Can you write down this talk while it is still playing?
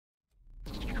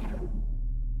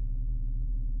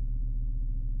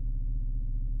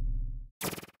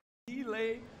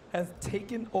delay has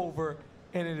taken over,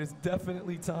 and it is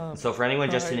definitely time. So for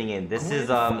anyone just tuning in, this is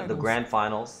the grand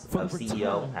finals of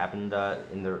CEO. Happened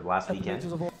in the last weekend.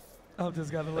 I've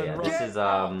just got to let it roll. This is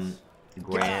the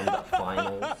grand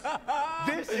finals.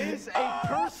 This is a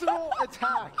personal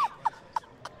attack.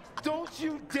 Don't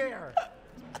you dare.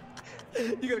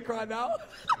 You gonna cry now?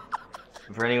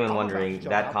 For anyone wondering,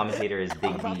 that commentator is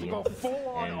Big D, and he's a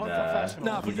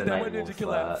Nightwolf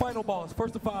Killer. Final balls,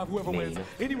 first to 5, whoever wins.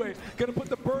 Anyway, gonna put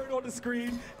the bird on the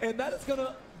screen, and that is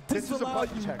gonna disallow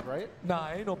you. Check, right?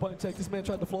 Nah, ain't no button check. This man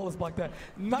tried to flawless block that.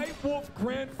 Nightwolf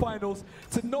Grand Finals.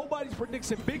 To nobody's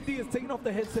prediction, Big D is taking off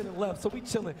the headset and left, so we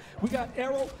chilling. We got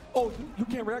Arrow. Oh, you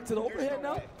can't react to the overhead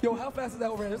now? Yo, how fast is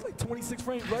that overhead? It's like 26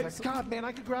 frames, right? Like, God, man,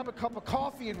 I could grab a cup of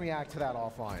coffee and react to that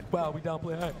offline. Wow, we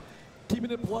downplay. All right.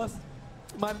 Keeping it plus,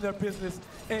 minding their business,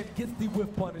 and gets the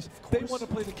whiff punish. They want to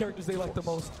play the characters they like the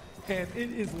most, and it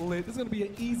is lit. This is going to be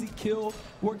an easy kill,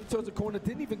 working towards the corner.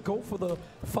 Didn't even go for the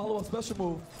follow-up special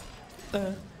move.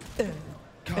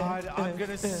 God, I'm going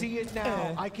to see it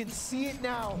now. I can see it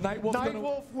now.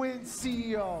 Nightwolf wins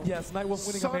CEO. Yes, Nightwolf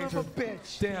winning a major. Son of a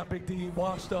bitch. Damn, Big D,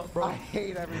 washed up, bro. I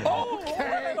hate everything. Oh,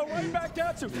 okay. Right back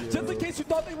at you. Just in case you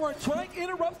thought they weren't trying,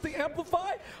 interrupts the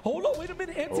amplify. Hold on, wait a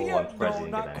minute, anti-amp. No,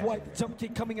 not quite. The jump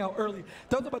kick coming out early.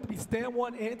 That was about to be stand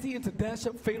one anti into dash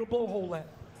up, fatal blow, hold that.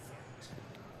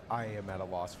 I am at a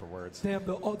loss for words. Damn,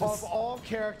 of all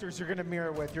characters you're going to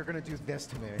mirror with, you're going to do this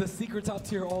to me. The secret top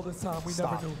tier all this time. We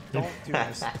never knew. Don't do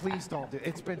this. Please don't do it.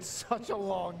 It's been such a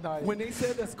long night. When they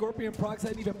said that Scorpion Prox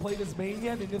hadn't even played his main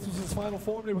yet, and this was his final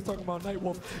form, they were talking about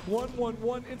Nightwolf.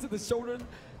 1-1-1 into the shoulder.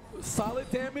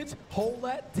 Solid damage. Hold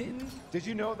that. Didn't. Did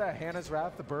you know that Hannah's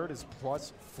Wrath, the bird, is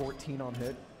plus 14 on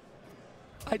hit?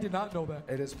 I did not know that.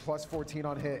 It is plus 14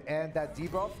 on hit, and that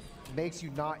debuff makes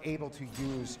you not able to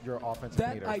use your offensive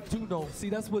meter. That I do know. See,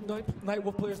 that's what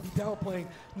Nightwolf players be downplaying.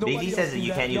 Big D says that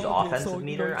you can't use offensive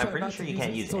meter. I'm pretty sure you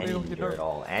can't use any meter at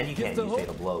all. And you can't use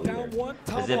fatal blow either.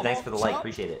 Ziv, thanks for the like.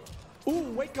 Appreciate it.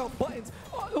 Ooh, wake up buttons.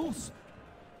 Hold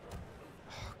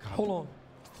on.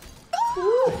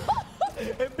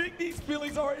 And Big D's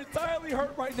feelings are entirely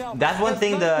hurt right now. That's one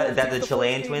thing that the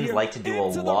Chilean twins like to do a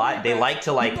lot. They like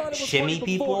to like shimmy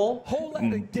people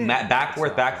back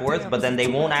forth, but then they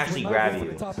won't actually grab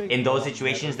you. In those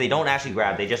situations, they don't actually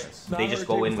grab. They just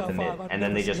go in with the mid, and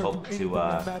then they just hope to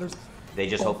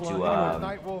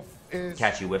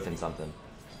catch you whiffing something.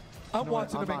 I'm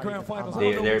watching them in grand finals.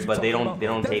 But they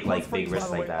don't take like big risks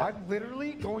like that. I'm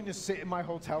literally going to sit in my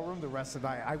hotel room the rest of the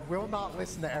night. I will not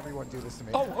listen to everyone do this to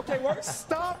me. Oh, okay, work.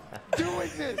 Stop doing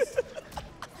this.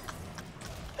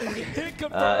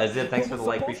 Ziv, thanks for the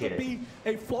like. Appreciate it.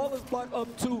 A flawless block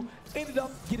up 2. Ended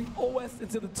up getting OS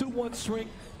into the 2-1 shrink.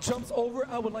 Jumps over.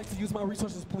 I would like to use my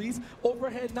resources, please.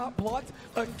 Overhead not blocked.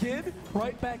 Again,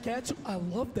 right back at you. I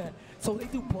love that. So they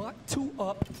do block 2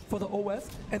 up for the OS,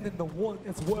 and then the 1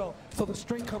 as well. So the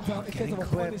string comes out in case of a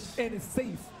punish, and it's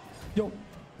safe. Yo.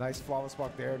 Nice flawless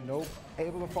block there. Nope.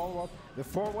 Able to follow up. The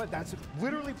 4-1, that's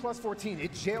literally plus 14.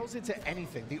 It jails into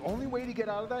anything. The only way to get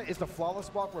out of that is the flawless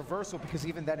block reversal, because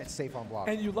even then it's safe on block.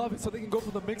 And you love it, so they can go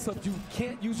for the mix-up. You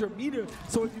can't use your meter,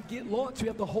 so if you get launched, you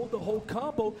have to hold the whole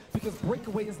combo because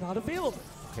breakaway is not available.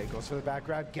 Okay, goes for the back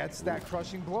grab, gets that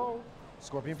crushing blow.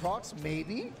 Scorpion Prox,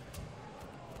 maybe.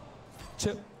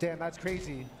 Chip. Damn, that's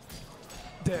crazy.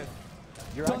 Dead.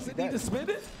 Does it need to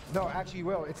spin it? No, actually you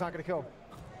will. It's not going to kill.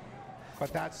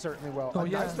 But that certainly will. Oh,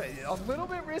 yeah. A little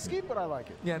bit risky, but I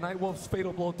like it. Yeah, Nightwolf's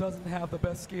Fatal Blow doesn't have the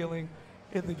best scaling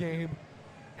in the game.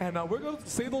 And we're going to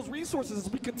save those resources as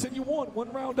we continue on.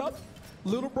 1 round up.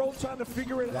 Little bro trying to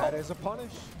figure it out. That is a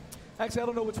punish. Actually, I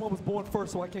don't know which one was born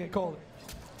first, so I can't call it.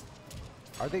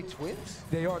 Are they twins?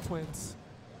 They are twins.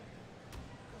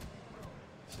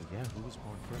 So yeah, who was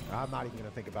born first? I'm not even going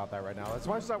to think about that right now. As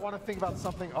much as I want to think about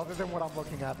something other than what I'm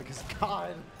looking at, because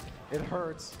God, it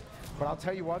hurts. But I'll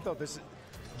tell you what, though, this,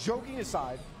 joking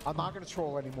aside, I'm not going to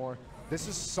troll anymore. This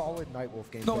is solid Nightwolf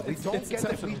game. No, we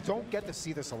don't get to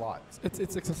see this a lot.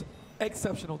 It's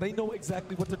exceptional. They know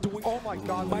exactly what they're doing. Oh my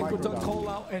God, micro dunk call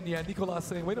out, and yeah, Nicolas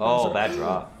saying, wait a minute. Oh, bad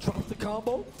drop. Drops the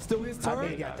combo. Still his turn. I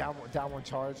mean, yeah, down 1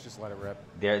 charge, just let it rip.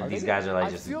 These guys are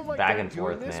like just back and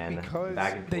forth, man.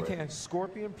 Back and forth. They can.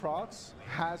 Scorpion Prox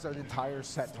has an entire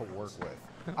set to work with.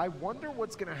 I wonder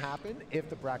what's going to happen if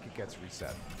the bracket gets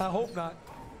reset. I hope not.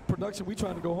 Production, we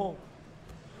trying to go home.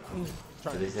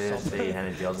 So this is say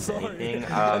Hannah jails into anything.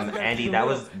 Andy, that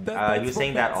was he was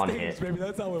saying that on hit. Baby,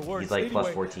 that's how it works. He's like plus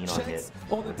 14 on hit.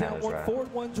 On the down 1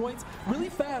 forward 1 joints, really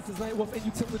fast as Nightwolf and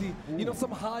utility. You know,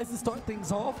 some highs to start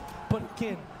things off, but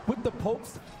again, with the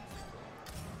pokes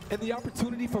and the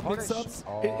opportunity for mix-ups,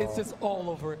 it's just all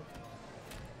over it.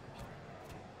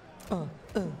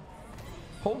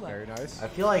 Hold that. Very nice. I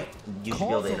feel like you should be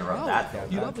able to interrupt that though.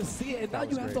 You love to see it, and now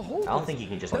you have to hold it. I don't think you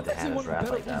can just let the Hannah's Wrath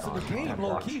like that on the game,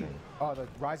 low key. Oh, the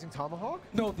Rising Tomahawk?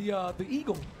 No, the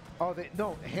Eagle. Oh,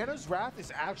 no. Hannah's Wrath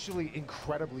is actually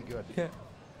incredibly good. Yeah.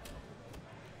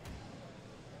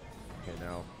 Okay,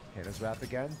 now Hannah's Wrath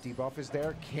again. Debuff is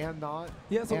there. Cannot.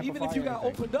 Yeah, so even if you got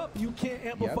anything. opened up, you can't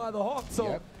amplify the Hawk.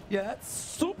 So, yeah, that's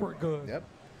super good. Yep.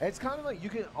 It's kind of like you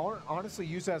can honestly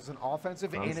use it as an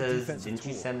offensive and a defensive didn't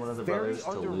you tool. send one of the Very brothers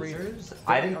to underrated. losers?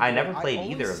 I never played I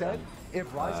either of said them.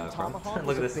 If Rising Tomahawk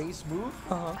was a base move,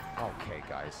 okay,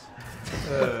 guys.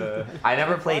 I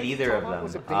never played either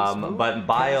of them, but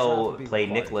Bio played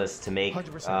Nicholas to make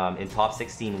in top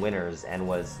 16 winners and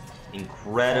was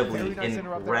incredibly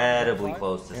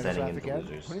close to sending him to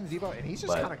losers,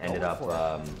 but ended up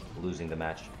losing the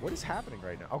match. What is happening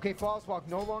right now? Okay, Flawless Walk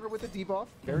no longer with the debuff.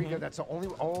 Very good. That's the only.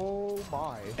 Oh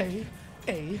my.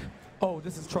 Oh,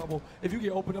 this is trouble. If you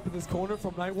get opened up in this corner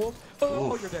from Nightwolf,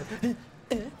 oh, you're dead.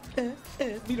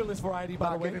 Meterless variety,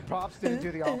 by the way. Giving props, didn't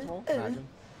do the optimal. Imagine.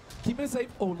 Keeping it safe.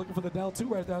 Oh, looking for the down 2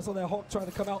 right there. I saw that Hawk trying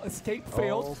to come out. Escape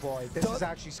failed. Oh boy, this is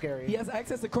actually scary. He has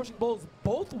access to crushing blows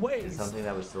both ways. Something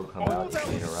that would still come out that to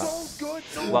was interrupt. so good.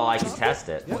 Well, I can test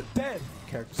it. What dead?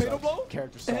 Character Fatal sucks. blow?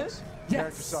 Character sucks.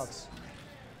 Character sucks.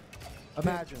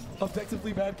 Imagine.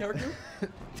 Objectively bad character?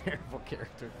 Terrible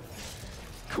character.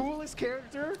 Coolest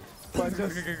character, but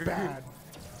just bad.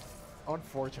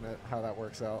 Unfortunate how that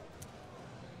works out.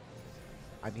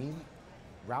 I mean,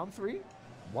 round 3,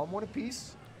 1-1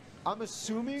 apiece. I'm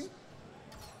assuming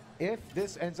if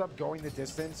this ends up going the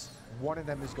distance, one of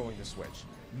them is going to switch.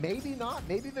 Maybe not.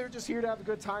 Maybe they're just here to have a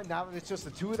good time now that it's just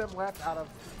the 2 of them left out of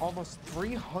almost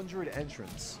 300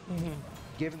 entrants,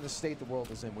 given the state the world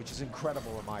is in, which is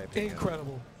incredible in my opinion.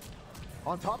 Incredible.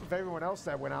 On top of everyone else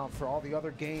that went out for all the other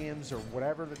games or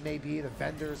whatever that may be, the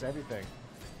vendors, everything.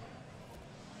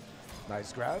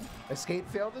 Nice grab. Escape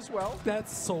failed as well.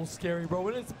 That's so scary, bro.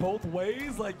 And it's both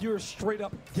ways. Like, you're straight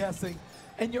up guessing.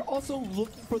 And you're also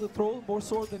looking for the throw more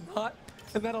so than not.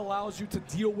 And that allows you to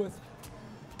deal with,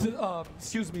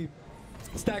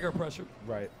 stagger pressure.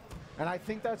 Right. And I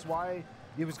think that's why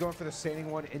he was going for the standing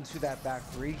one into that back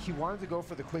 3. He wanted to go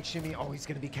for the quick shimmy. Oh, he's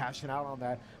going to be cashing out on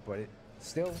that. But it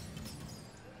still,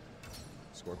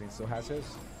 Scorpion still has his.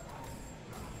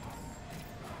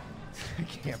 I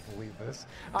can't believe this.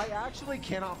 I actually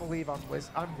cannot believe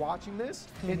I'm watching this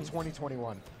in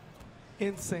 2021.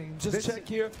 Insane. Just check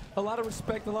here. A lot of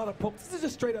respect, a lot of pokes. This is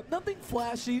just straight up. Nothing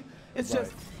flashy. It's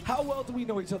just how well do we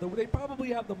know each other? They probably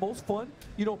have the most fun,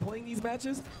 playing these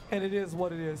matches, and it is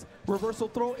what it is. Reversal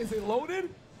throw. Is it loaded?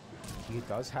 He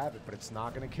does have it, but it's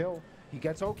not going to kill. He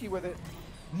gets Oki with it.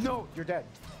 No, you're dead.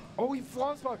 Oh, he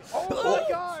flaunts back. Oh my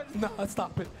God! Nah,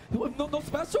 stop it. No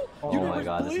special? Oh my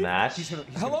God, this match. He's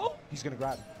gonna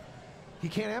grab. He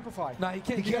can't amplify. Nah, he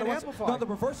can't. He can't amplify. No, the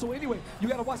reversal anyway. You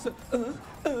gotta watch the.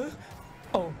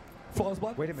 Oh, flawless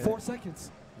block. Wait a minute. 4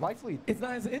 seconds. Life lead. It's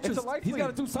not his interest. It's a life He's lead. got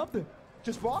to do something.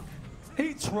 Just walk.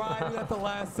 He tried it at the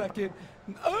last second.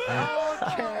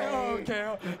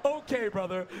 Okay,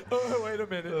 brother. Wait a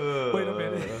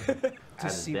minute.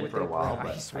 Hasn't been for a while,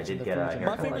 but I did get a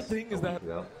haircut. My favorite thing is that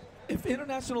if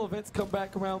international events come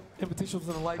back around, invitations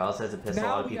and the like, Kyle says it pissed a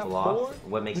now lot of we have people more off.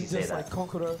 What makes you say just that? like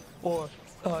Conqueror or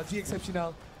G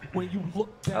Exceptional, when you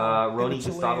look down Roni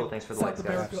into Gustavo, Chilean, thanks for the South likes,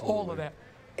 guys. America, all of that.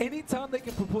 Anytime they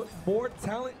can put more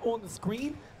talent on the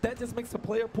screen, that just makes the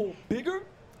player pool bigger,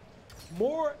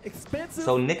 more expensive.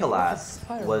 So Nicolas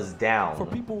was down for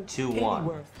people 2-1.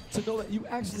 anywhere to know that you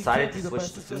actually Decided can be to the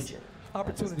switch best. to It's just Fujin.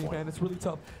 opportunity, man. It's really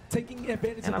tough. Taking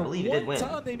advantage And I of believe the he did one win,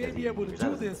 time they may because be able to he do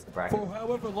was this the bracket. for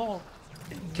however long.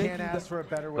 Can't ask for a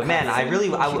better way. But man, I really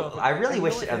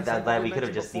wish And that we could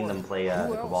have just seen them play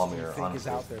the Cabal Mirror,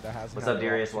 honestly. What's up,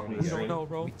 Darius? Welcome to the We don't stream. know,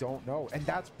 bro. We don't know. And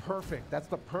that's perfect. That's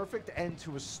the perfect end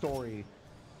to a story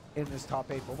in this top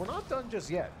 8. But we're not done just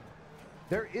yet.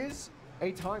 There is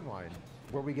a timeline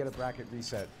where we get a bracket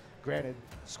reset. Granted,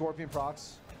 Scorpion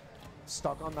procs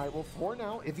stuck on Nightwolf for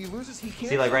now. If he loses, he can't.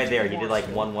 See, like right there, he did like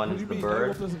 1-1 into the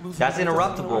bird. That's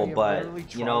interruptible, but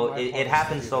it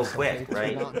happens so quick,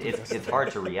 right? It's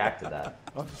hard to react to that.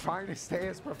 I'm trying to stay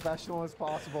as professional as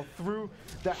possible through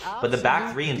the But the back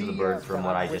absolute 3 into the bird, from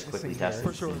what I just witnessing quickly here.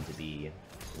 tested, seemed to be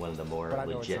one of the more But I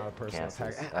know legit it's not a personal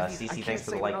cancels. attack. I mean, I CC, can't thanks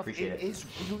for the say like, enough, appreciate it. It is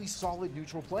really solid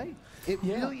neutral play. It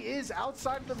really is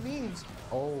outside of the memes.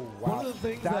 Oh, wow. One of the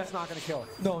things that's not going to kill.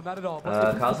 No, not at all.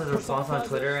 Kyle says the response on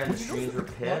Twitter and the streams were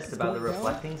pissed about the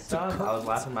reflecting stuff. I was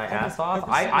laughing my ass off.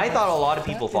 I thought a lot of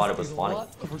people thought it was funny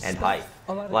and hype.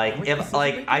 Like if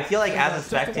I feel like as a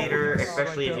spectator,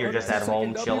 especially if you're just at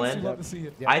home chilling,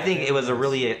 I think it was a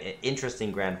really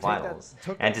interesting grand finals,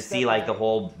 and to see like the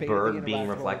whole bird being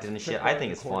reflected and shit, I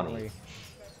think it's funny.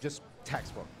 Just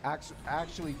textbook,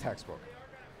 actually textbook.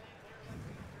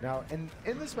 Now, in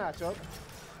this matchup,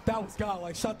 that was God,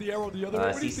 like shot the arrow the other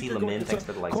way. CC Lamin, thanks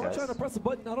for the likes, guys. Trying to press a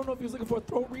button. I don't know if he was looking for a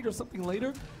throw read or something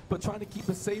later, but trying to keep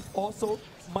it safe. Also,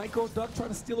 micro duck trying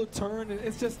to steal a turn, and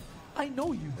it's just, I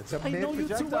know you. I know you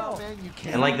too well. Man,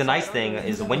 and like the nice thing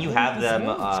is when you have them,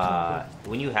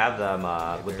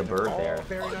 with the bird there,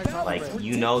 like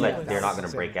you know that they're not gonna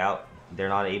break out. They're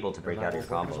not able to break out of your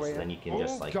combos, so then you can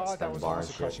just like stun the bar and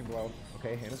shit.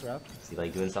 Okay, Hannah's wrap. See,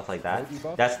 like doing stuff like that.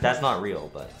 That's not real,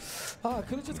 but.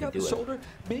 Could have just got the shoulder.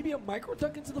 Maybe a micro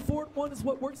duck into the forward one is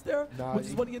what works there, which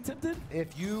is what he attempted.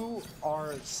 If you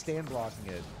are stand blocking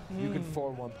it, you can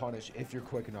forward one punish if you're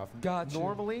quick enough. Gotcha.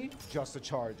 Normally, just a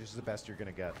charge is the best you're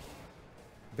gonna get.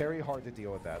 Very hard to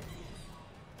deal with that.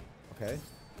 Okay,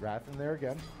 Wrath in there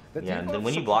again. Yeah, and then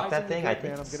when you block that thing, I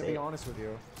think I'm gonna be honest with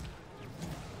you.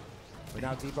 But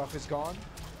now debuff is gone.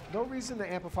 No reason to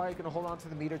amplify. You're gonna hold on to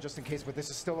the meter just in case, but this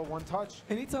is still a one touch.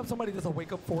 Anytime somebody does a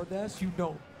wake up forward dash, you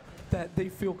know that they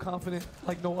feel confident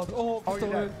like no other. Oh, you're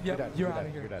dead. Yep, you're out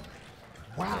of here. You're dead.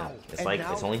 Wow. It's like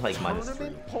it's only like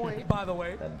 -3. Point. By the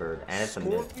way, that bird, and it's a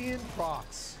mid. Scorpion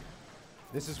procs.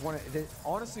 This is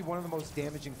honestly one of the most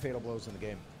damaging fatal blows in the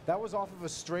game. That was off of a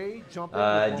stray jump.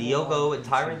 Diogo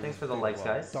Tyrant, thanks for the likes,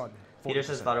 guys. Done. Peter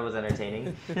says thought it was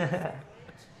entertaining.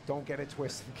 Don't get it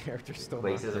twisted. Character still.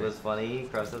 Wait says it was funny.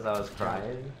 Crow says I was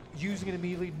crying. Using it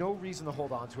immediately, no reason to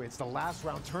hold on to it. It's the last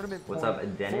round tournament. What's up,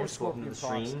 Dennis? Welcome to the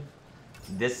stream.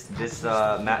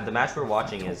 The match we're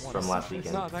watching is from last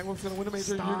weekend. No, Nightwolf's gonna win a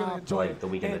major. You're gonna enjoy like the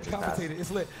weekend that just passed. It's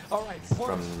lit. All right,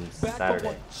 from back Saturday.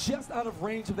 one, just out of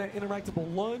range of that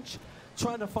interactable lunge,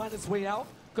 trying to find its way out.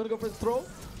 Gonna go for the throw.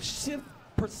 Shift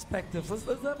perspectives.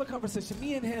 Let's have a conversation.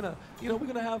 Me and Hannah, we're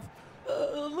gonna have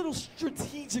a little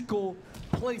strategical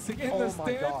placing in the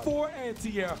stand for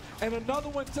anti-air. And another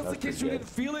one, just in case you didn't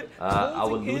feel it.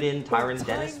 Awaludin, Tyrant,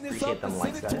 Dennis, appreciate them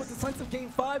likes, guys. Decisive game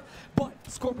 5, but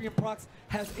Scorpion Prox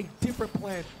has a different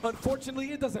plan.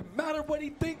 Unfortunately, it doesn't matter what he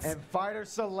thinks. And fighter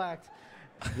select.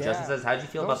 Justin says, how'd you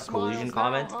feel about the collusion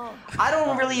comment? I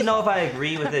don't really know if I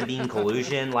agree with it being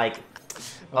collusion. Like,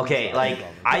 okay, like,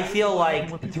 I feel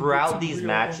like throughout these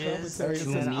matches, to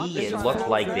me, it looked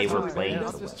like they were playing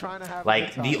to win.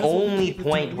 Like, the only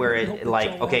point where it,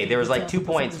 like, okay, there was like 2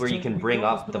 points where you can bring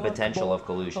up the potential of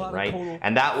collusion, right?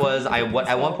 And that was,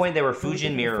 at one point they were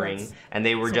Fujin mirroring, and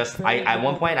they were just, at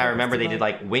one point I remember they did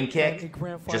like win kick,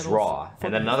 just raw.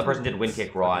 And then another person did win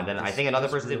kick raw, and then I think another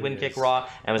person did win kick raw,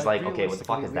 and was like, okay, what the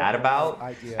fuck is that about?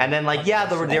 And then like, yeah,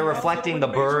 they're reflecting the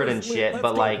bird and shit,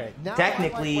 but like,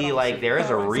 technically, like, there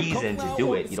is a reason to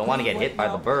do it. You don't want to get hit by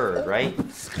the bird, right?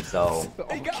 So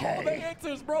they got all the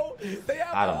answers, bro. They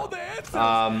have all the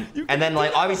answers. And then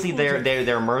like obviously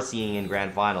they're mercying in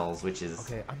grand finals, which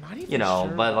is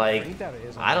but like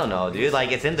I don't know, dude.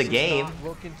 Like it's in the game.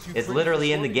 It's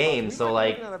literally in the game. So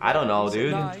like I don't know,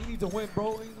 dude.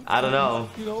 I don't know.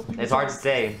 It's hard to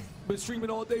say.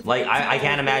 Like, I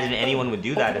can't imagine anyone would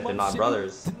do that if they're not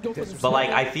brothers. But, like,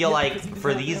 I feel like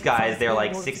for these guys, they're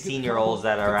like 16-year-olds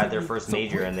that are at their first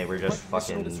major and they were just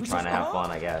fucking trying to have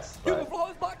fun, I guess. But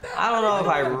I don't know if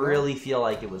I really feel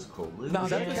like it was collusion. Is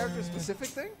that a character-specific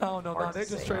thing? Oh, no, they're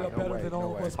just straight up better than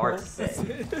all of us, hard to say.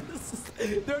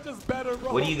 They're just better,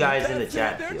 bro. What do you guys in the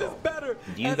chat feel?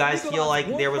 Do you guys feel like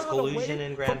there was collusion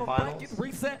in grand finals?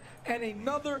 Reset and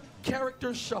another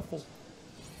character shuffle.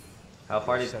 How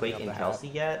far did Quake and Kelsey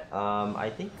get? I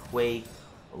think Quake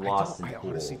lost in pool.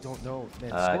 I honestly don't know.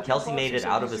 Man, Kelsey made it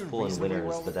out of his pool in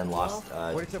winners, but then lost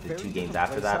the 2 games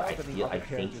after that. I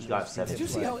think he got 7. Did you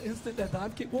see how instant that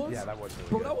dive kick was? Yeah, that was really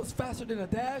good. Bro, that was faster than a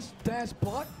dash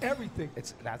block, everything.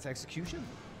 That's execution.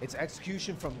 It's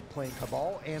execution from playing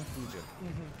Cabal and Fujin.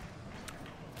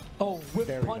 Oh, with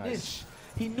punish. Nice.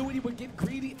 He knew he would get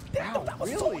greedy. Wow, that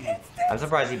was so instant. I'm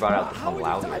surprised he brought out the Pong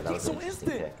louder. That was so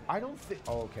instant. I don't think.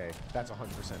 Oh, okay. That's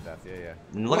 100% death. Yeah.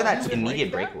 Look at that immediate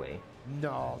breakaway.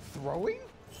 No, throwing?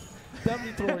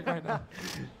 Definitely throwing right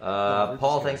now.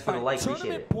 Paul, thanks for the like. Appreciate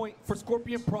Tournament it. Point for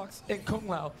Scorpion Prox and Kung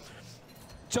Lao.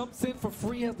 Jumps in for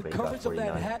free, has the coverage of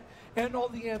that hat and all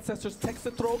the ancestors. Text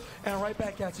the throw and right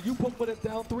back at you. You poke with a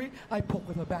down 3, I poke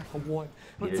with a back of 1.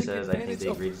 Peter says I think they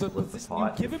agreed to split the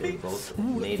pot. They both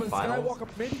made finals.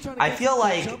 I feel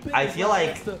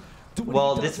like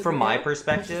Well, this from my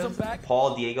perspective,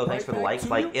 Paul, Diego, thanks for the likes.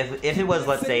 Like, if it was,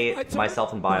 let's say,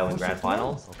 myself and Bio in Grand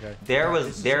Finals,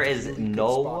 there is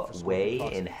no way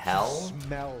in hell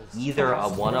either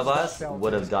one of us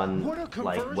would have done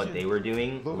like what they were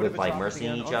doing with like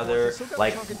mercying each other.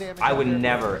 Like, I would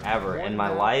never, ever in my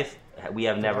life, we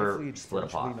have never split a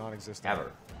pot,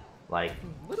 ever. Like,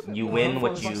 you win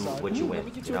what you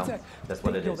win, you know? That's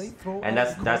what it is. And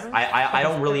I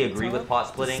don't really agree with pot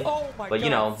splitting, but you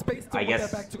know, I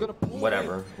guess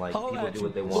whatever. Like, people do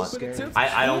what they want.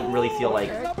 I don't really feel like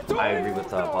I agree with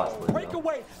pot splitting.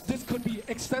 Breakaway. This could be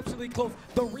exceptionally close.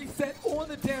 The reset on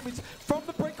the damage from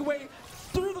the breakaway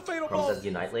through the fatal ball. From says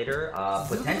Unite later,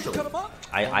 potentially.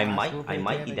 I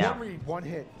might be down. One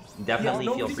hit. Definitely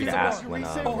feel free to ask when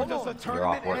you're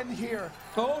off work.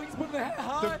 Oh, he's putting the head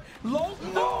high, low.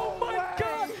 Oh my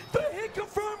God! The hit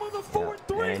confirmed on the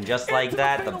 4-3. And just like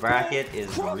that, the bracket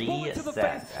is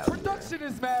reset. Production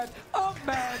is mad. I'm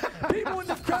mad. People in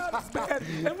the crowd is mad,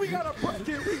 and we got a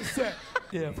bracket reset.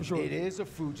 Yeah, for sure. It is a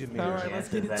Fujin All right, let's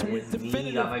get into it.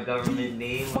 Definitive. Got my government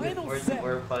name. Final set.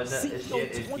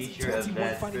 Shit is future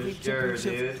events for sure,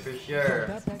 dude. For sure.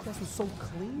 That backdash was so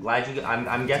clean. Glad you.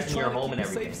 I'm guessing you're home and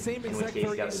everything. Same In which exact case,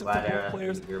 you got the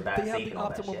glad you're back safe and all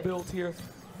that shit. build here.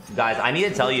 Guys, I need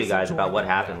to tell you guys about what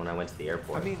happened when I went to the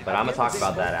airport. But I'm gonna talk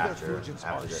about that after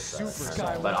this.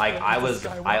 But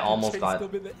I almost got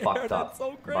fucked up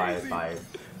by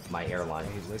my airline.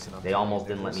 They almost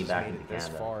didn't let me back into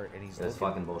Canada. It was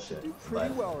fucking bullshit.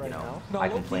 But you know, I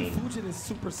complained,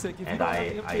 and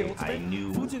I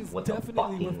knew what the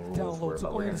fucking rules were.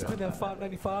 But we're gonna spend that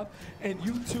 $5.95, and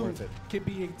you too can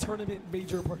be a tournament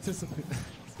major participant.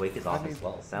 Quake is awesome as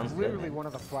well. Sounds literally good. One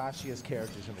of the flashiest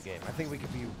characters in the game. I think we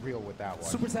could be real with that one.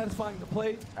 Super satisfying to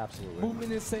play. Absolutely.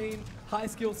 Movement insane, high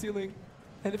skill ceiling,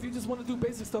 and if you just want to do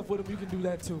basic stuff with him, you can do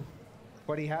that too.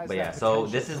 But he has. But yeah, so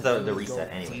this is the reset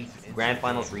anyway. Grand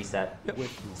Finals reset.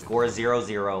 Score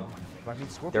 0-0. I mean,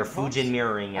 They're Fujin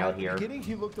mirroring out here. At the beginning,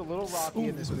 he looked a little rocky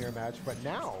in this mirror match, but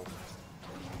now.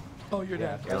 Oh, you're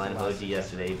dead. Airline emoji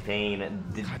yesterday. Pain.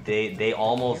 They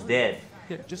almost did.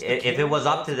 If it was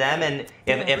up to them, and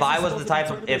if I was the type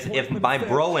of, if my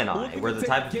bro and I were the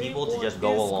type of people to just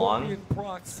go along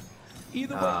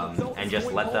and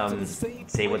just let them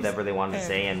say whatever they wanted to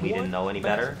say, and we didn't know any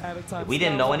better, if we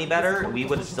didn't know any better, we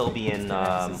would still be in,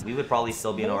 we would probably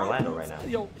still be in Orlando right now.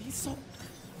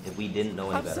 If we didn't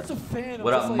know any better.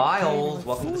 What up, Miles?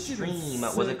 Welcome to the stream.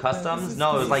 Was it customs?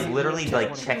 No, it was like literally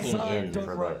like checking in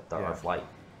for our flight.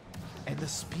 And the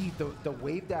speed, the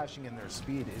wave dashing in their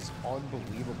speed is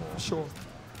unbelievable. Sure.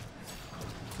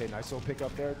 Okay, nice little pick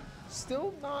up there.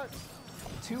 Still not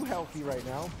too healthy right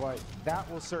now, but that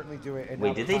will certainly do it. And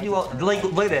wait, did they do all, like,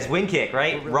 look at this, wind kick,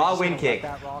 right? Really raw wind kick.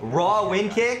 Raw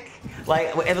wind kick?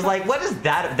 Like, it was like, what is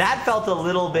that? That felt a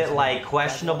little bit, like,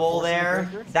 questionable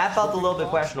there. That felt a little bit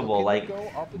questionable, like,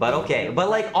 but okay. But,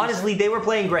 like, honestly, they were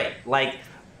playing great. Like,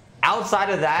 outside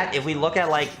of that, if we look at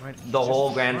like the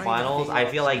whole grand finals, I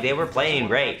feel like they were playing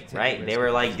great, right? They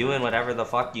were like doing whatever the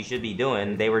fuck you should be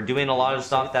doing. They were doing a lot of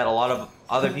stuff that a lot of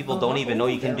other people don't even know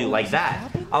you can do, like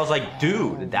that. I was like,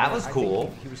 dude, that was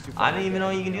cool. I didn't even know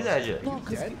you can do that shit. No,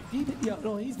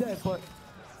 he's dead, but...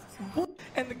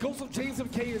 And the ghost of James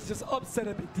MK is just upset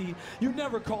at Big D. You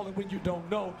never call it when you don't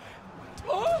know.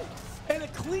 Oh! And a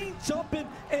clean jump in.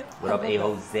 And what up, A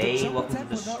Jose? Welcome to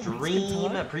the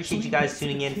stream. Appreciate you guys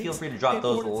tuning in. Feel free to drop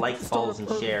those likes, follows, and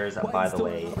shares. By the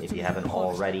way, if you haven't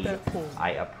already,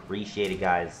 I appreciate it,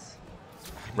 guys.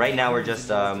 Right now, we're just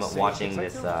watching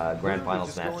this grand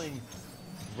finals match.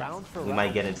 We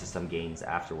might get into some games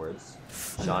afterwards.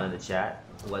 Sean in the chat.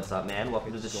 What's up, man?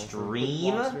 Welcome to the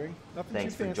stream.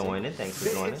 Thanks for joining. Thanks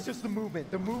for joining. It's just the movement.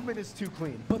 The movement is too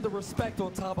clean. But the respect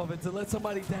on top of it, to let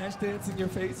somebody dash dance in your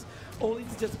face, only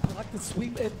to just block the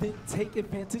sweep and then take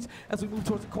advantage as we move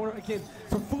towards the corner. Again,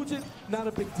 for Fujin, not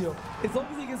a big deal. As long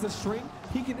as he gets a string,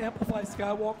 he can amplify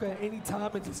Skywalker at any time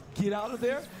and just get out of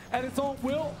there at his own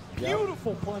will.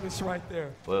 Beautiful punish right there.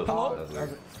 Whoa. Hello?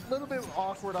 A little bit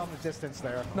awkward on the distance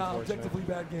there. Nah, objectively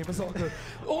bad game. It's all good.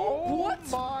 Oh, what?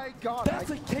 My God.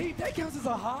 That's a K. That counts as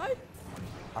a high?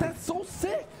 That's so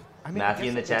sick. I mean, Matthew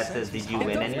in the chat says, did you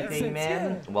win anything,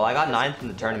 man? Yeah. Well, I got 9th in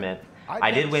the tournament.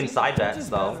 I did win side bets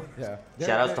though. Yeah.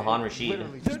 Shout outs to Han Rashid.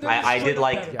 I did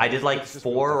like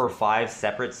 4 or 5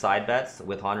 separate side bets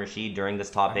with Han Rashid during this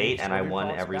top 8, and I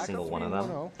won every single one of them.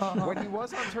 When he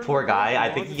was on Poor guy. I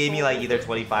think he gave me like either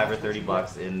 25 or 30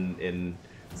 bucks in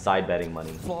side betting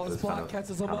money. Flawless block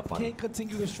catches him up. funny. Can't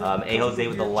continue the streak. A Jose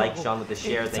with the like, Sean with the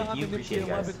share. Thank you. Appreciate it,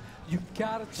 guys. You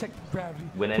gotta check the gravity.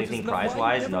 Win anything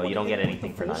prize-wise? No, you don't get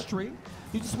anything for that.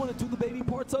 You just want to do the baby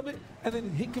parts of it and then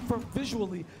hit confirm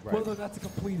visually whether or not to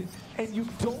complete it. And you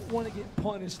don't want to get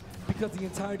punished because the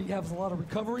entirety has a lot of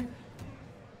recovery.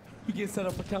 You get set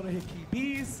up for counter hit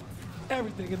KBs,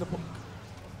 everything in the book.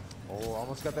 Oh,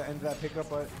 almost got the end of that pickup,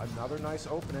 but another nice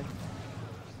opening.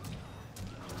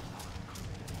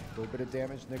 A little bit of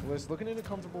damage. Nicholas looking in a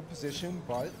comfortable position,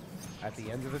 but at the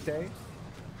end of the day,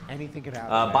 anything could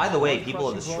happen. By the way, people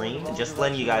of the stream, just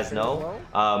letting you guys know,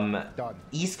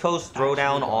 East Coast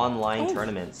Throwdown online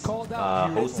tournaments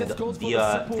hosted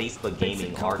via Facebook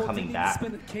Gaming are coming back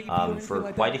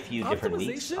for quite a few different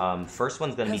weeks. First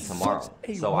one's going to be tomorrow,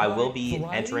 so I will be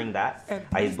entering that.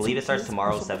 I believe it starts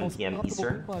tomorrow, 7 p.m.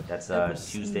 Eastern. That's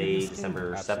Tuesday,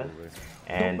 December 7th.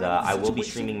 And I will be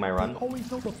streaming my run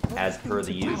as per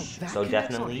the usual, so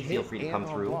definitely feel free to come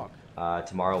through.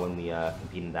 Tomorrow when we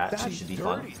compete in that. It should be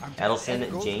fun.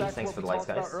 Edelson, James, thanks for the likes,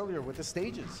 guys. Earlier with the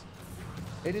stages.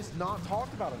 It is not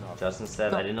talked about enough. Justin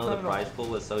said, I didn't know the prize pool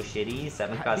was so shitty.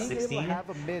 7th got 16.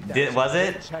 Was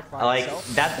it? Like,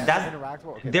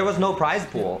 there was no prize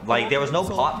pool. Like, there was no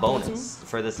pot bonus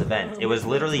for this event. It was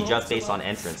literally just based on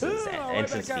entrance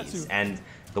fees. And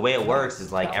the way it works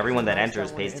is like everyone that enters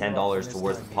pays $10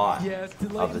 towards the pot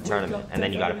of the tournament, and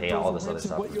then you got to pay all this other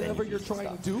stuff with venue fees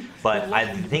and stuff. But I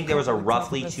think there was a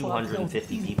roughly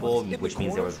 250 people, which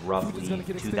means there was roughly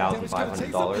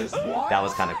 $2,500. That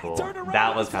was kind of cool.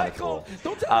 That was kind of cool.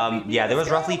 Yeah, there was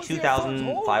roughly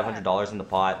 $2,500 in the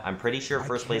pot. I'm pretty sure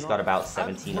first place got about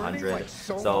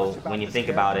 $1,700. So when you think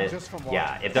about it,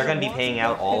 yeah, if they're going to be paying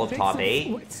out all of top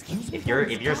 8, if you're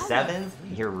 7th,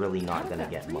 you're really not going to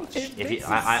get much. If you,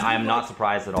 I'm not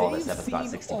surprised at all that 7th got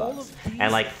 $60.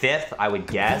 And like 5th, I would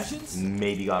guess,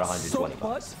 maybe got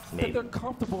 $120. Maybe. They're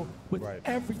comfortable with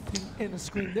everything in the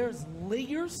screen. There's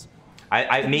layers.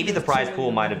 Maybe the prize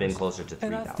pool might have been closer to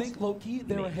 3,000. And I think low-key,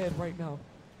 they're ahead right now.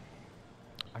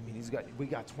 I mean, we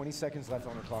got 20 seconds left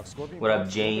on the clock. Scorpion, what up,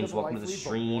 James? Welcome to the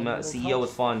stream. CEO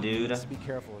was fun, dude.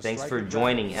 Thanks for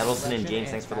joining. Edelson and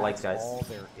James, thanks for the likes, guys. All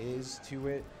there is to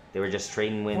it. They were just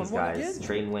trading wins, guys.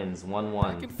 Trading wins,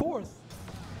 1-1. Back and forth.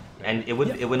 And it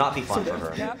would not be fun for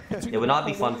her. It would not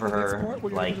be fun for her,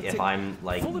 like, if I'm,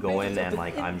 like, going and,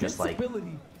 like, I'm just, like,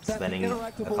 spending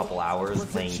a couple hours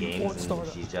playing games and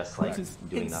she's just, like,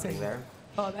 doing nothing there.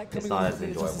 It's not as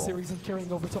enjoyable. Series and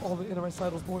carrying over to all the NRS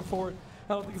titles going forward.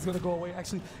 I don't think it's going to go away,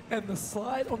 actually. And the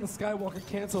slide on the Skywalker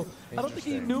cancel, I don't think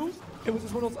he knew. It was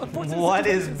just one of those unfortunate What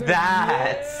is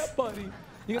that? Yeah, buddy.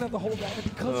 You're going to have to hold that. And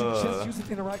because you just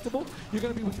used it interactable, you're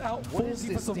going to be without full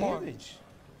defensive damage.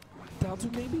 Down 2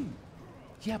 KB.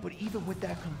 Yeah, but even with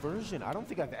that conversion, I don't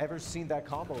think I've ever seen that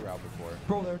combo route before.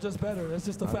 Bro, they're just better. That's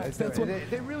just the fact. That's what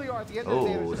they really are. At the end of the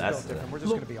day, they're just built different. We're just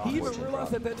going to be honest. He even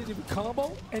realized that didn't even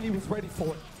combo, and he was ready for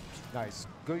it. Nice.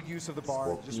 Good use of the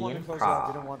bar. Just wanted to close it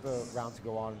out. Didn't want the round to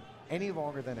go on any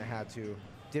longer than it had to.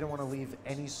 Didn't want to leave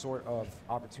any sort of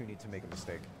opportunity to make a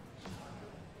mistake.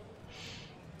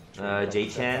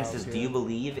 J-Chan says, do you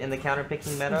believe in the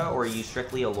counter-picking meta, or are you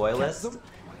strictly a loyalist?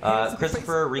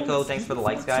 Christopher, Rico, thanks for the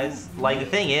likes, guys. Like, the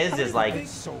thing is like,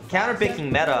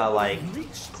 counter-picking meta, like,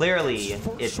 clearly,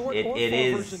 it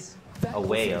is a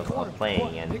way of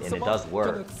playing, and it does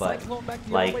work, but,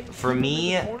 like, for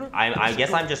me, I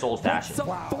guess I'm just old-fashioned.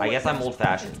 I guess I'm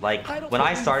old-fashioned. Like, when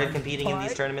I started competing in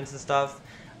these tournaments and stuff,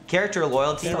 character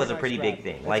loyalty was a pretty big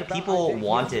thing. Like, people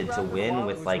wanted to win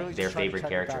with, like, their favorite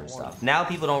character and stuff. Now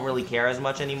people don't really care as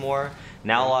much anymore.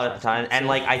 Now a lot of the time, and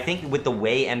like, I think with the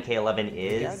way MK11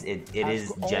 is, it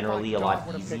is generally a lot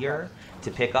easier to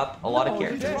pick up a lot of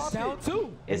characters.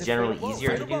 It's generally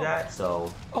easier to do that,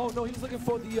 so. Oh no, he's looking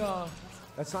for the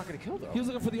That's not gonna kill though. He was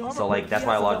looking for the armor. So like, that's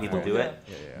why a lot of people do it.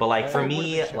 But like, for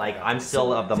me, like, I'm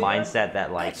still of the mindset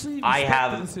that like, I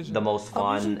have the most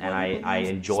fun and I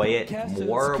enjoy it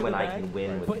more when I can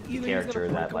win with the character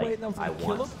that like I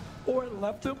want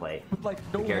to play,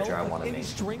 the character I want to make.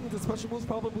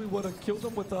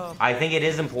 I think it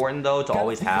is important though to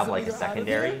always have like a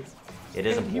secondary. It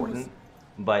is important.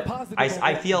 But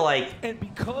I feel like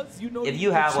if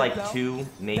you have like 2,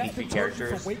 maybe 3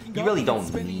 characters, you really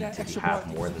don't need to have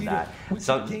more than that.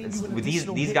 So with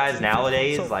these guys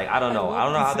nowadays, like, I don't know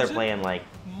how they're playing like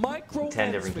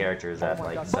 10 different characters at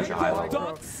like such a high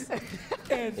level.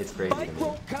 It's crazy to me.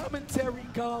 Commentary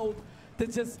gold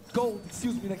that just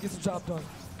that gets the job done.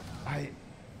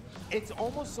 It's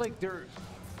almost like they're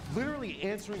literally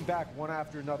answering back one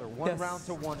after another, one round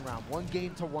to one round, one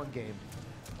game to one game.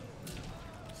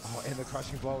 Oh, and the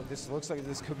crushing blow. This looks like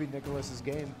this could be Nicholas's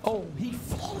game. Oh, he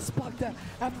flawless blocked that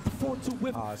after the 4-2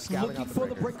 whip, looking for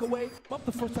the breakaway. Up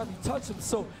the first time you touch him,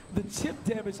 so the chip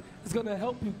damage is going to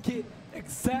help you get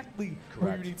exactly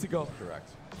where you need to go. Correct.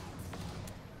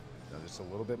 Now, there's a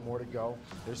little bit more to go.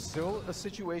 There's still a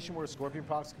situation where Scorpion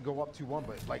Prox can go up 2-1,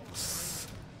 but like...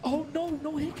 Oh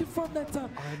no, he confirmed that time.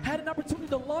 Had an opportunity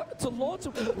to launch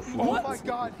him. Oh my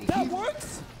God. That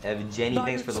works? Evan Jenny,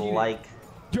 thanks for the like.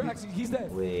 You're actually, he's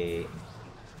dead. Wait.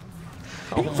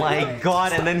 Oh my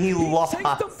God, and then he lost. Takes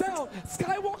them down.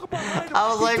 Skywalker behind him. I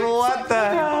was like, what the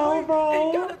hell,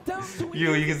 bro?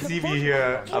 You can see me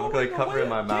here. I'm like covering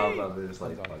my mouth. I'm just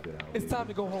like, fuck it out. It's time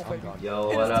to go home, baby. Yo,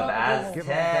 what up,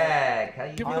 Aztec? How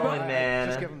you doing, man?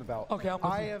 Just give him the belt. Okay,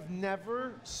 I have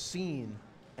never seen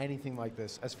anything like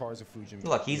this as far as a Fujin.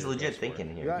 Look, he's legit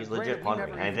thinking here. He's legit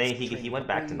pondering. I think he went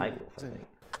back to Nightwolf, I think.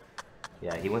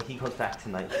 Yeah, he goes back to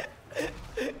Nightwolf.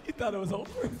 He thought it was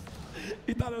over.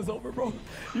 He thought it was over, bro.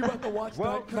 You have to watch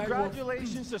Well,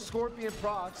 congratulations to Scorpion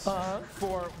Prox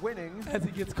for winning. As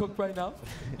he gets cooked right now.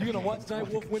 You're going to watch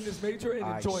Nightwolf win this major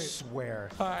and enjoy it. I swear.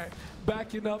 All right,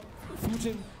 backing up.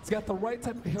 Fujin's got the right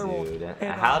type of hero. Dude,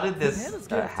 how did this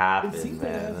happen,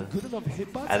 man?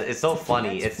 It's so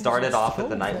funny. It started off with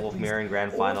the Nightwolf Mirroring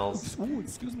Grand Finals, and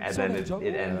then it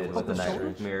ended with the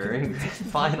Nightwolf Mirroring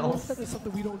Finals. There's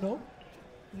something we don't know.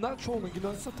 Not trolling, you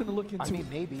know, it's something to look into. I mean,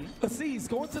 maybe. Aziz,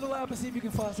 go into the lab and see if you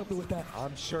can find something with that.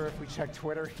 I'm sure if we check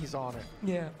Twitter, he's on it.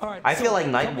 Yeah, all right. I feel like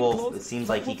Nightwolf, it seems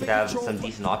like he could have some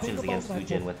decent options against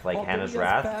Fujin with like Hannah's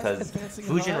Wrath, because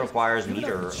Fujin requires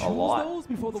meter a lot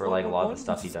for like a lot of the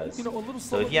stuff he does.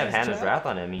 So if you have Hannah's Wrath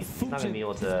on him, he's not going to be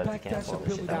able to cancel all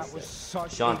this shit. That was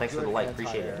such Sean, thanks for the like,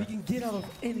 appreciate it. He can get out of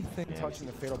anything. Touching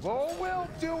the fatal blow will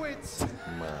do it.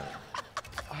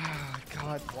 Ah,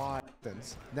 God, why?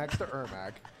 Next to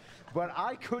Ermac. But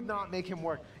I could not make him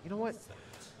work. You know what?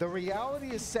 The reality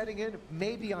is setting in.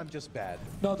 Maybe I'm just bad.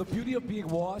 No, the beauty of being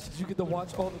washed is you get to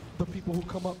watch all the people who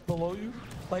come up below you,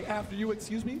 like after you,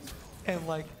 excuse me, and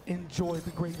like enjoy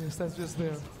the greatness that's just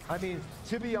there. I mean,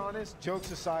 to be honest,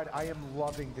 jokes aside, I am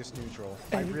loving this neutral.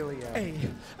 I really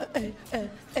am.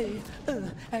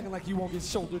 Acting like you won't get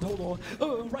shouldered. Hold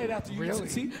on. Right after you. Really?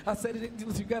 See, I said it.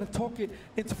 You got to talk it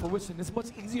into fruition. It's much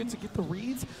easier to get the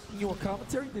reads in your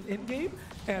commentary than in game,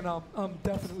 and I'm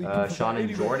definitely. Sean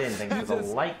and Jordan, thanks for the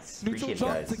likes. Appreciate it,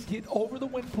 guys. To get over the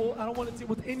wind pull. I don't want to deal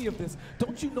with any of this.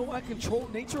 Don't you know I control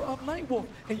nature of Nightwolf,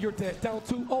 and you're dead. Down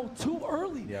 2-0 too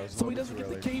early. Yeah, so he doesn't get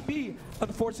the KB,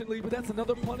 unfortunately. But that's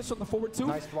another punish on the forward 2.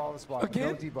 Nice flawless block.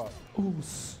 Again? No debuff. Ooh.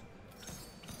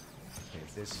 Okay,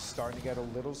 this is starting to get a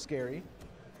little scary.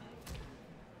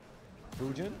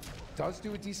 Fujin does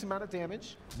do a decent amount of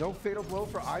damage. No fatal blow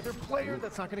for either player.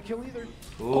 That's not going to kill either.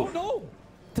 Ooh. Oh no!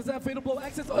 Does that fatal blow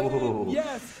access?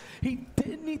 Yes. He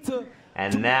didn't need to.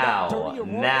 And now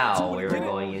we're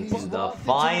going into the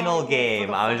final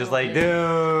game. I was just like,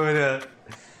 dude,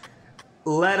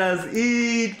 let us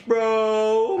eat,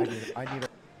 bro. I need a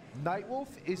Nightwolf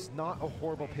is not a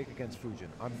horrible pick against Fujin.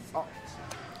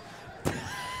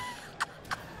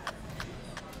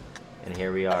 And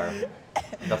here we are.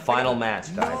 The final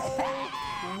match, guys.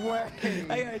 No way.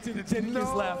 I did the Jenkins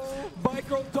laugh.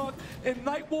 Micro Duck and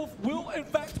Nightwolf will, in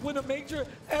fact, win a major.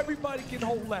 Everybody can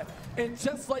hold that. And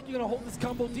just like you're going to hold this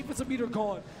combo, defensive meter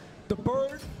gone. The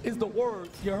bird is the word.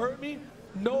 You heard me?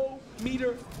 No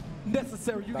meter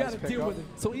necessary. You got to deal with it.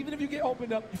 So even if you get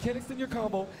opened up, you can't extend your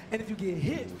combo. And if you get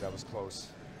hit, ooh, that was close.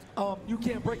 You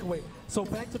can't break away. So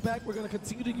back to back, we're going to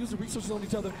continue to use the resources on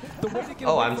each other. The way to get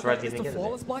I'm surprised you is didn't to get it.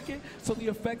 flawless block it, so the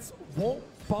effects won't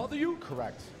bother you.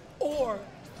 Correct. Or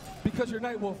because you're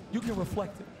Nightwolf, you can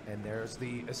reflect it. And there's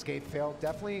the escape fail.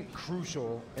 Definitely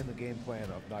crucial in the game plan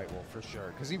of Nightwolf for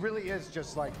sure. Because he really is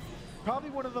just like probably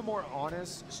one of the more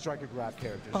honest striker grab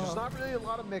characters. There's not really a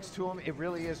lot of mix to him. It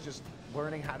really is just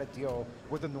learning how to deal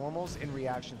with the normals in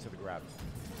reaction to the grab.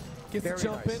 Gets to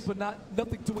jump in, but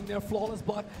nothing doing there. Flawless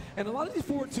block. And a lot of these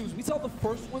forward 2s, we saw the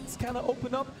first ones kind of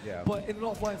open up, but in an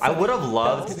offline I would have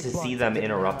loved to see them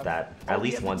interrupt that at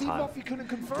least one time.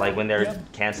 Like when they're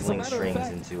canceling strings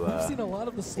into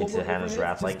Hannah's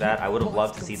Wrath like that. I would have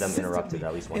loved to see them interrupted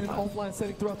at least one time. In an offline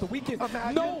setting throughout the weekend.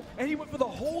 No, and he went for the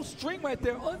whole string right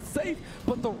there. Unsafe,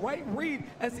 but the right read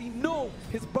as he knew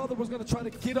his brother was going to try to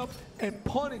get up and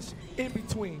punish in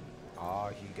between.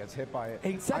 He gets hit by it.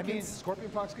 8 seconds. I mean, Scorpion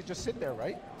Fox could just sit there,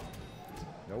 right?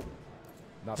 Nope.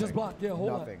 Nothing. Just block, hold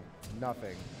on.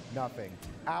 Nothing.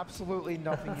 Absolutely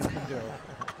nothing you can do.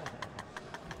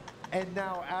 And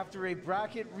now, after a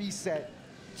bracket reset,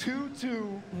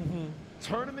 2-2,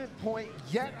 tournament point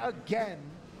yet again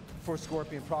for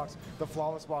Scorpion Fox. The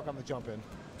flawless block on the jump in.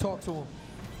 Talk to him.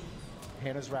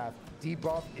 Hannah's Wrath.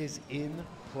 Debuff is in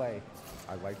play.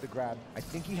 I like the grab. I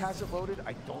think he has it loaded.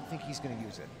 I don't think he's going to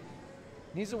use it.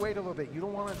 Needs to wait a little bit. You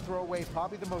don't want to throw away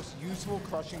probably the most useful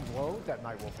crushing blow that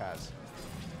Nightwolf has.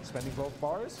 Spending both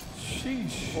bars.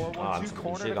 Sheesh. 4-1-2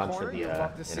 corner to corner. You'd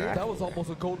love to see it. That was almost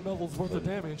a gold medal's worth of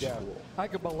damage. Yeah. I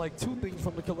could buy like 2 things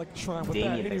from the Collector Shrine with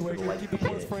Dang that. it, Anyway, thanks for the keep the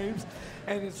like. plus frames.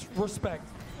 And it's respect.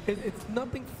 It's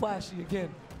nothing flashy. Again,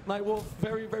 Nightwolf,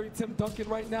 very, very Tim Duncan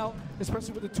right now,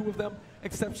 especially with the 2 of them.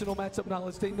 Exceptional matchup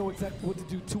knowledge. They know exactly what to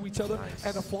do to each other. Nice.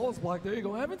 And a flawless block, there you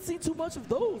go. I haven't seen too much of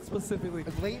those specifically.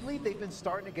 Lately, they've been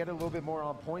starting to get a little bit more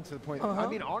on point to the point. I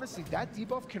mean, honestly, that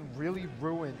debuff can really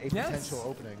ruin a potential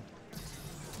opening.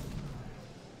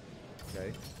 Okay.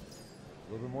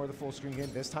 A little bit more of the full screen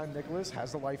game. This time, Nicholas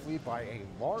has the life lead by a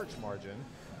large margin.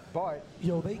 But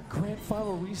yo, they grand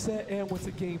final reset and went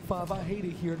to game 5. I hate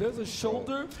it here. There's a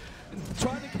shoulder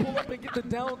trying to pull up and get the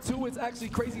down 2. It's actually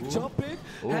crazy jumping.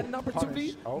 Had an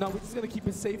opportunity. No, we're just gonna keep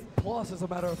it safe. Plus, as a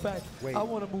matter of fact, I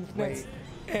want to move next.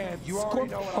 And you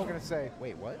already know what I'm gonna say.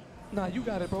 Wait, what? Nah, you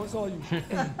got it, bro. It's all you. Hey,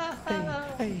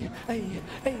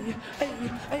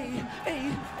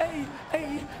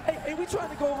 we trying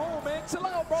to go home, man. Chill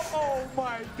out, bro. Oh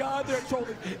my God, they're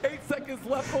trolling. 8 seconds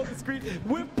left on the screen.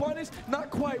 Whip punish,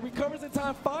 not quite. Recovers in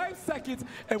time, 5 seconds,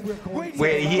 and we're going.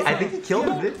 Wait, I think he killed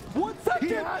him. 1 second.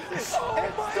 He has it. Oh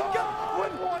my God.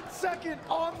 With 1 second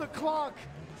on the clock.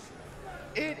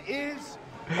 It is.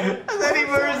 And then he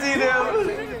mercied him.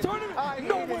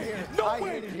 No way, no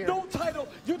way, no title.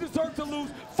 You deserve to lose.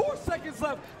 4 seconds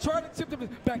left. Try to chip them.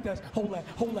 Backdash. Hold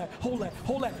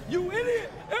that. You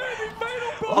idiot.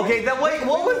 Okay, then wait,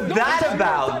 what was that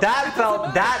about? That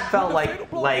felt like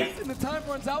the time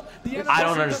runs out. I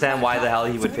don't understand why the hell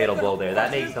he would fatal blow there.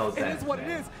 That makes no sense. It is what it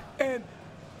is. And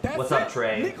what's up,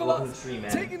 Trey? Welcome to the stream,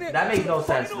 man. That makes no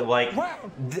sense. Like,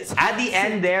 at the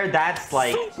end there, that's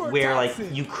like where like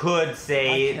you could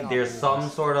say there's some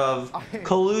sort of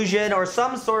collusion or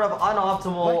some sort of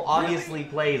unoptimal, obviously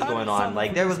plays going on.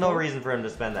 Like, there was no reason for him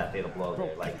to spend that fatal blow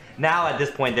there. Like, now at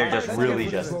this point, they're just really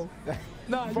just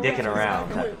dicking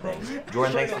around type of thing.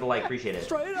 Jordan, thanks for the like, appreciate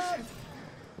it.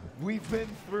 We've been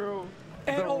through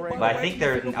the ring. But I think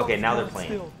they're okay. Now they're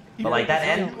playing. But like that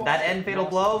end fatal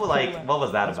blow, like what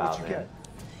was that about, man?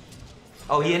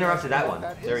 Oh, he interrupted that one.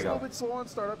 There we go. A little bit slow on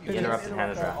startup. He interrupted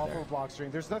Hannah's draft there. Block string.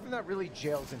 There's nothing that really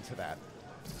jails into that.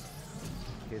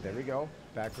 Okay, there we go.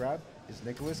 Back grab. Is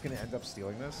Nicholas going to end up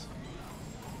stealing this?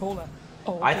 Hold on.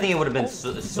 I think it would have been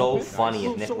so funny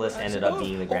if Nicholas ended up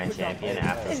being the grand champion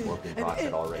after Scorpion Fox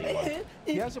had already won.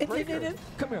 He has a breaker.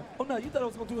 Come here. Oh no, you thought I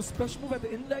was going to do a special move at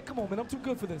the end of that? Come on, man. I'm too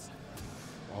good for this.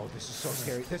 Oh, this is so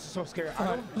scary. This is so scary. I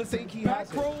don't think he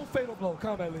has it. Back roll, fatal blow,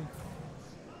 Combat League.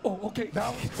 Oh, okay.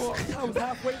 That was cool. I was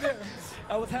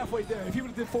halfway there. If he would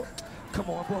have did 4, come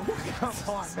on, bro. Come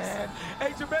on, man.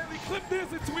 Hey, Jermaine, clip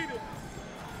this and tweet it.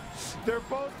 They're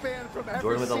both banned from every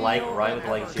Jordan with a like, Ryan with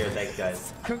a like, share. Thanks,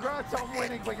 guys. Congrats on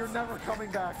winning, but you're never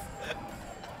coming back.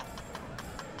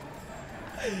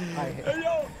 Hey,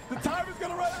 yo, the time is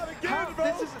gonna run out again,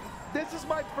 bro. This is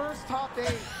my first top 8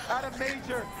 at a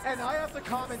major, and I have to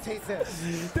commentate this.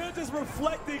 They're just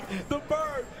reflecting the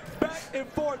bird back and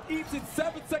forth. Eats it,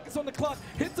 7 seconds on the clock.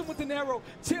 Hits him with an arrow.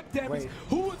 Chip damage.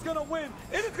 Who is gonna win?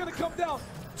 It is gonna come down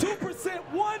 2%,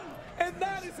 1. And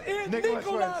that is it.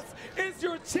 Nicholas is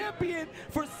your champion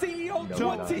for CEO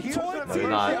 2020. No,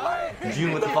 not.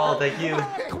 June with the follow, thank you.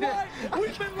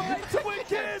 We've been lied to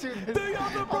again. The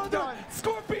other brother,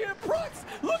 Scorpion Prox,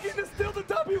 looking to steal the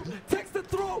W. Takes the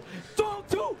throw. Throw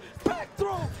 2. Back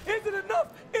throw. Is it enough?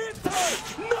 In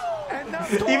time.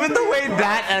 No. Even the way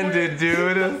that ended,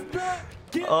 dude.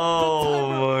 Oh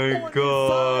my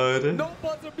God. No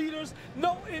buzzer beaters,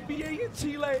 no NBA in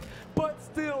Chile, but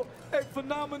still a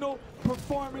phenomenal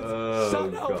performance.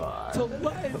 Shout out to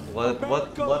Latin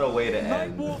what a way to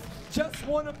end. Nightwolf just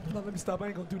won a, no, let me stop, I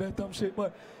ain't gonna do that dumb shit,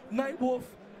 but Nightwolf,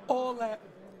 all that.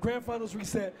 Grand Finals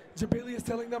reset. Jabali is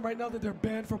telling them right now that they're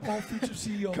banned from all future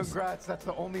CEOs. Congrats, that's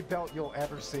the only belt you'll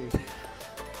ever see.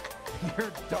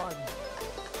 You're done.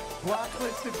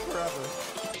 Blacklisted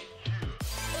forever.